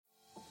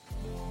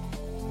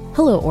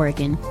Hello,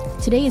 Oregon.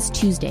 Today is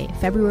Tuesday,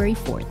 February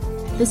 4th.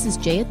 This is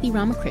Jayati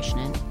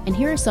Ramakrishnan, and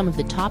here are some of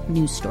the top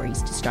news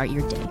stories to start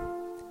your day.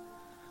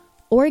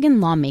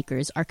 Oregon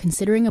lawmakers are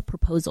considering a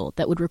proposal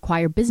that would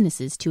require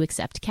businesses to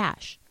accept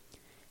cash.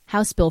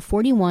 House Bill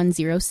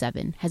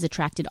 4107 has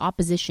attracted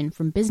opposition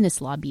from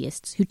business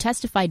lobbyists who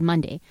testified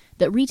Monday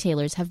that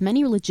retailers have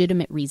many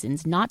legitimate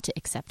reasons not to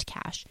accept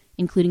cash,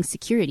 including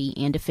security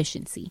and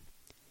efficiency.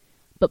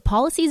 But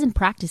policies and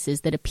practices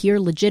that appear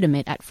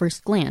legitimate at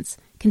first glance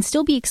can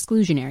still be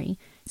exclusionary,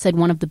 said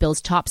one of the bill's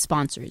top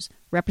sponsors,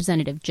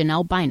 Representative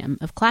Janelle Bynum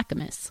of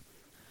Clackamas.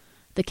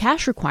 The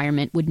cash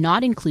requirement would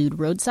not include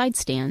roadside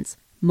stands,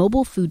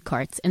 mobile food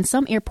carts, and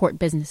some airport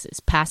businesses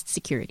past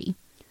security.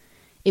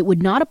 It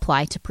would not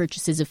apply to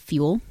purchases of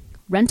fuel,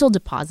 rental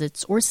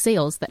deposits, or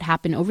sales that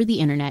happen over the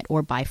internet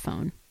or by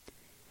phone.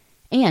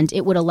 And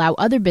it would allow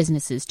other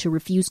businesses to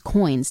refuse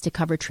coins to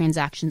cover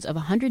transactions of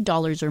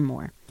 $100 or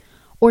more,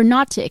 or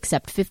not to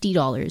accept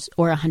 $50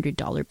 or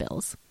 $100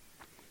 bills.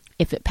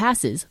 If it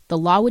passes, the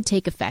law would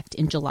take effect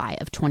in July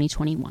of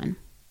 2021.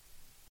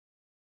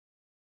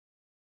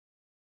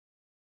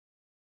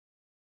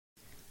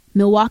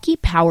 Milwaukee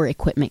Power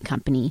Equipment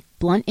Company,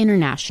 Blunt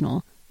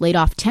International, laid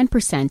off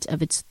 10%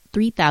 of its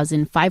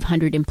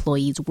 3,500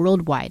 employees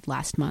worldwide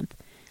last month,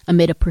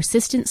 amid a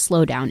persistent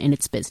slowdown in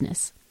its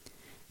business.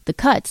 The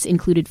cuts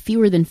included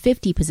fewer than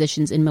 50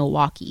 positions in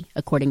Milwaukee,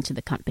 according to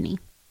the company.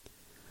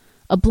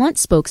 A Blunt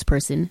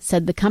spokesperson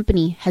said the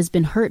company has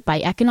been hurt by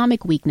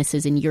economic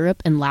weaknesses in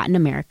Europe and Latin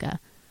America,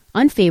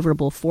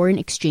 unfavorable foreign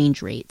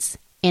exchange rates,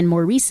 and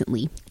more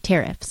recently,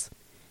 tariffs.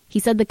 He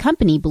said the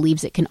company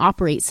believes it can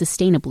operate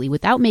sustainably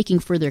without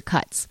making further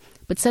cuts,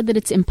 but said that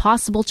it's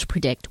impossible to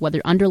predict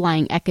whether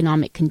underlying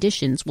economic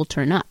conditions will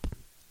turn up.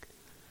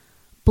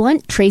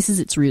 Blunt traces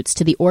its roots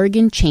to the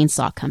Oregon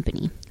Chainsaw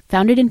Company,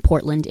 founded in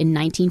Portland in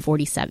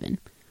 1947.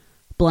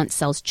 Blunt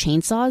sells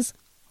chainsaws,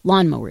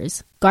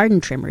 lawnmowers,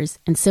 garden trimmers,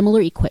 and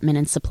similar equipment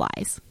and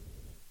supplies.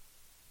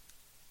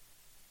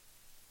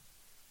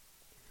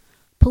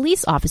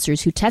 Police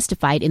officers who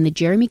testified in the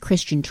Jeremy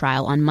Christian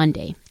trial on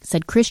Monday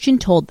said Christian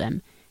told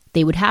them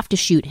they would have to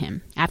shoot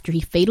him after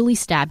he fatally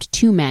stabbed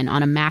two men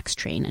on a MAX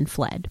train and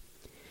fled.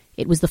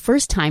 It was the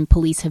first time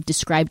police have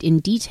described in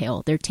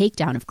detail their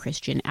takedown of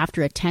Christian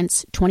after a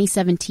tense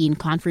 2017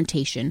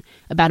 confrontation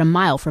about a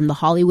mile from the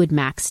Hollywood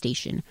MAX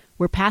station,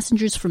 where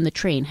passengers from the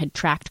train had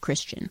tracked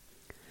Christian.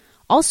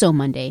 Also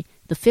Monday,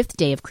 the fifth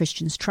day of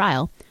Christian's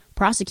trial,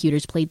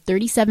 prosecutors played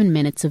 37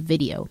 minutes of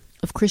video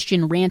of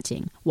Christian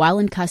ranting while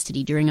in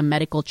custody during a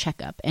medical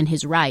checkup and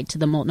his ride to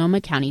the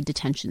Multnomah County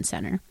Detention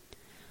Center.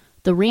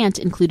 The rant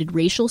included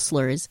racial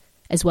slurs,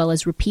 as well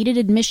as repeated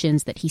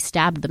admissions that he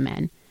stabbed the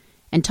men,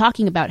 and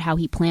talking about how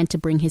he planned to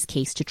bring his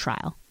case to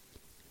trial.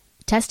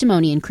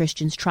 Testimony in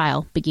Christian's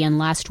trial began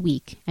last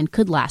week and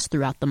could last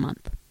throughout the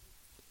month.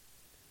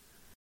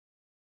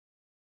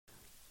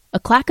 A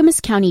Clackamas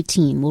County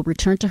teen will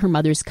return to her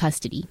mother's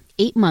custody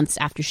 8 months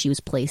after she was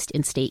placed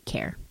in state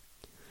care.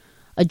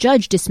 A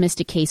judge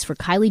dismissed a case for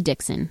Kylie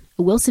Dixon,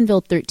 a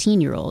Wilsonville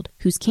 13-year-old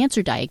whose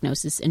cancer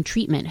diagnosis and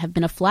treatment have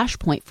been a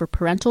flashpoint for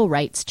parental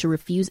rights to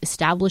refuse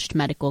established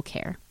medical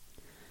care.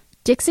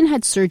 Dixon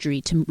had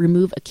surgery to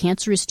remove a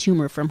cancerous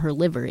tumor from her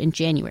liver in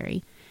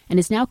January and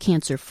is now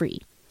cancer-free.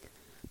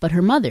 But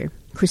her mother,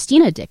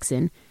 Christina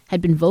Dixon,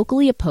 had been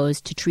vocally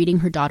opposed to treating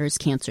her daughter's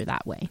cancer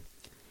that way.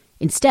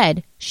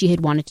 Instead, she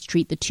had wanted to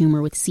treat the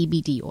tumor with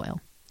CBD oil.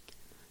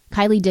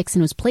 Kylie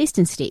Dixon was placed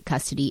in state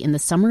custody in the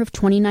summer of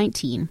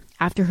 2019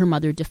 after her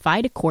mother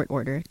defied a court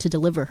order to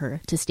deliver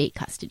her to state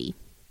custody.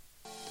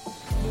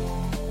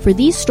 For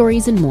these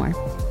stories and more,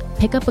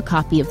 pick up a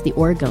copy of The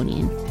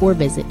Oregonian or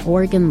visit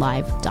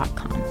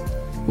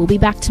OregonLive.com. We'll be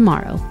back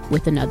tomorrow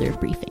with another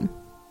briefing.